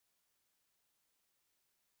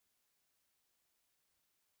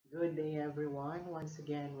Good day, everyone. Once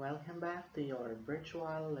again, welcome back to your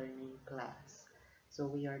virtual learning class. So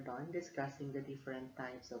we are done discussing the different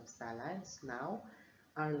types of salads. Now,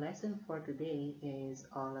 our lesson for today is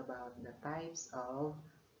all about the types of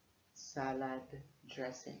salad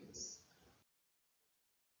dressings.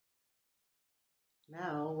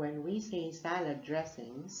 Now, when we say salad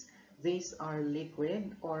dressings, these are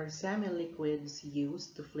liquid or semi-liquids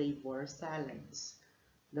used to flavor salads.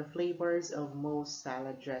 The flavors of most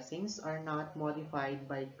salad dressings are not modified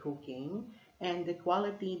by cooking, and the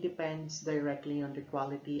quality depends directly on the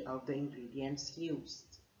quality of the ingredients used.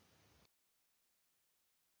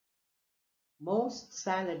 Most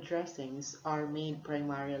salad dressings are made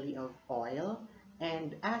primarily of oil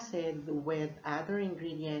and acid with other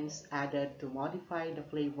ingredients added to modify the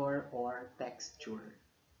flavor or texture.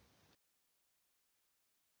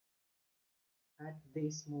 At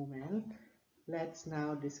this moment, let's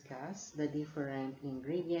now discuss the different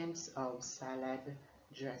ingredients of salad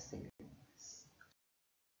dressings.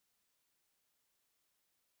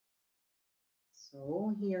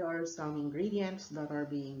 So here are some ingredients that are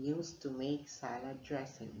being used to make salad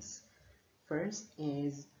dressings. First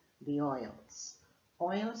is the oils.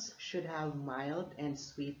 Oils should have mild and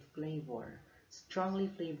sweet flavor. Strongly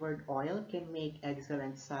flavored oil can make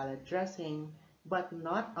excellent salad dressing, but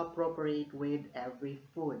not appropriate with every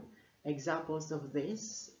food. Examples of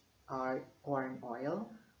this are corn oil,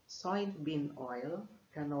 soybean oil,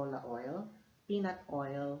 canola oil, peanut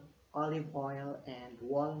oil, olive oil, and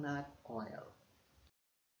walnut oil.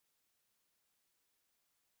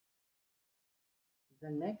 The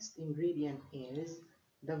next ingredient is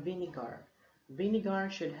the vinegar. Vinegar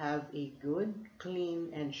should have a good, clean,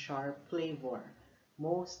 and sharp flavor.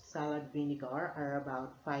 Most salad vinegar are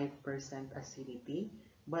about 5% acidity,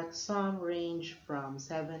 but some range from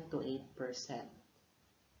 7 to 8%.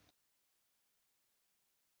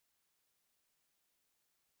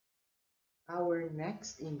 Our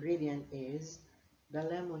next ingredient is the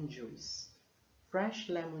lemon juice. Fresh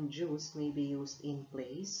lemon juice may be used in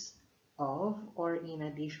place of or in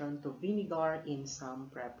addition to vinegar in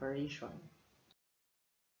some preparation.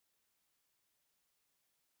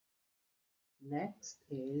 Next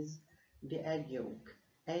is the egg yolk.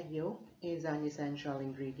 Egg yolk is an essential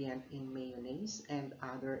ingredient in mayonnaise and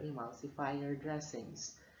other emulsifier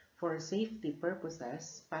dressings. For safety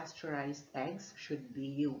purposes, pasteurized eggs should be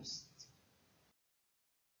used.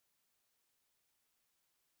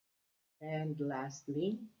 And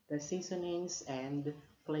lastly, the seasonings and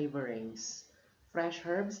flavorings. Fresh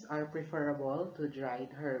herbs are preferable to dried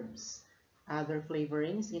herbs. Other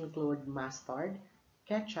flavorings include mustard,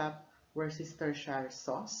 ketchup, Worcestershire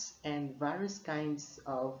sauce, and various kinds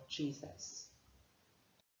of cheeses.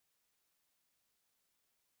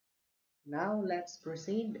 Now let's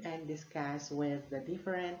proceed and discuss with the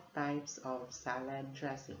different types of salad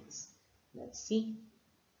dressings. Let's see.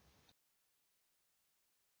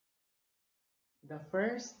 The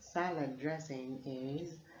first salad dressing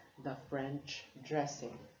is the French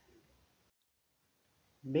dressing.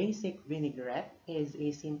 Basic vinaigrette is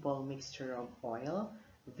a simple mixture of oil,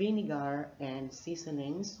 vinegar, and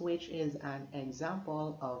seasonings, which is an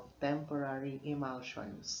example of temporary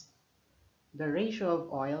emulsions. The ratio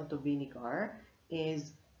of oil to vinegar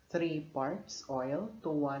is 3 parts oil to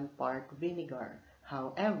 1 part vinegar.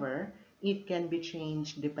 However, it can be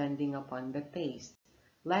changed depending upon the taste.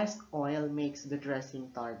 Less oil makes the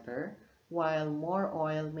dressing tartar, while more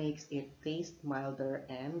oil makes it taste milder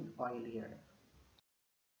and oilier.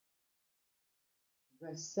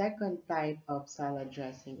 The second type of salad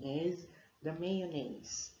dressing is the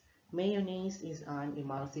mayonnaise. Mayonnaise is an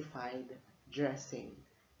emulsified dressing.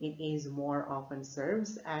 It is more often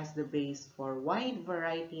served as the base for a wide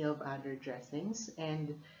variety of other dressings,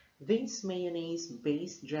 and these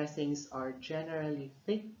mayonnaise-based dressings are generally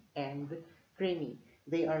thick and creamy.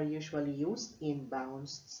 They are usually used in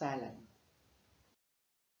balanced salad.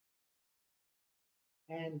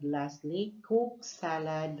 And lastly, Coke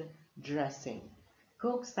salad dressing.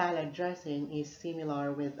 Coke salad dressing is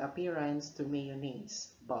similar with appearance to mayonnaise,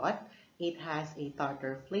 but it has a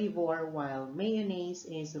tartar flavor while mayonnaise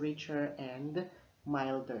is richer and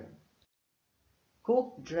milder.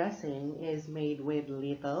 Coke dressing is made with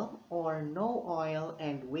little or no oil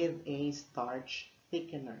and with a starch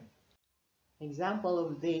thickener. Example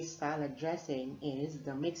of this salad dressing is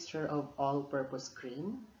the mixture of all-purpose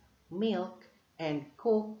cream, milk, and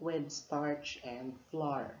Coke with starch and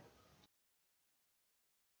flour.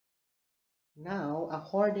 Now,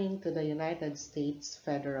 according to the United States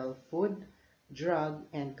Federal Food, Drug,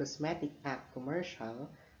 and Cosmetic Act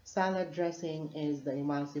commercial, salad dressing is the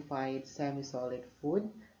emulsified semi-solid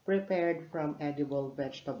food prepared from edible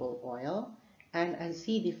vegetable oil, an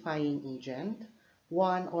acidifying agent,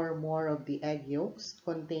 one or more of the egg yolks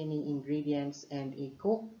containing ingredients, and a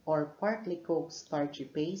cooked or partly cooked starchy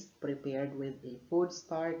paste prepared with a food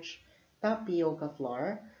starch, tapioca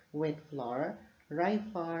flour, wheat flour, rye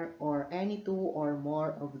flour, or any two or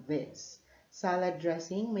more of these. Salad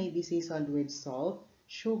dressing may be seasoned with salt,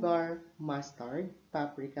 sugar, mustard,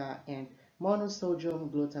 paprika, and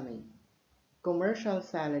monosodium glutamate. Commercial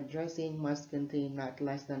salad dressing must contain not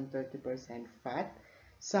less than 30% fat.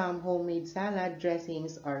 Some homemade salad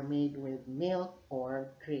dressings are made with milk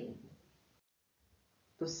or cream.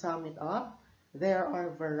 To sum it up, there are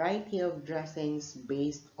a variety of dressings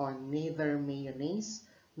based on neither mayonnaise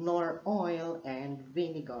nor oil and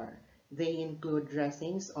vinegar. They include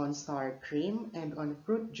dressings on sour cream and on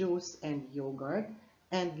fruit juice and yogurt,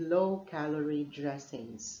 and low-calorie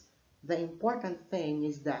dressings. The important thing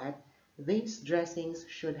is that these dressings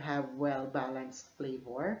should have well-balanced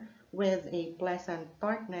flavor with a pleasant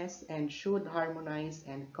tartness and should harmonize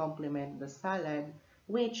and complement the salad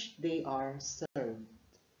which they are served.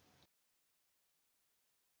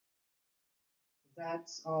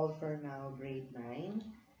 That's all for now, grade 9.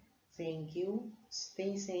 Thank you,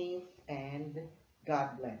 stay safe, and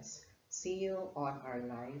God bless. See you on our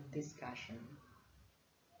live discussion.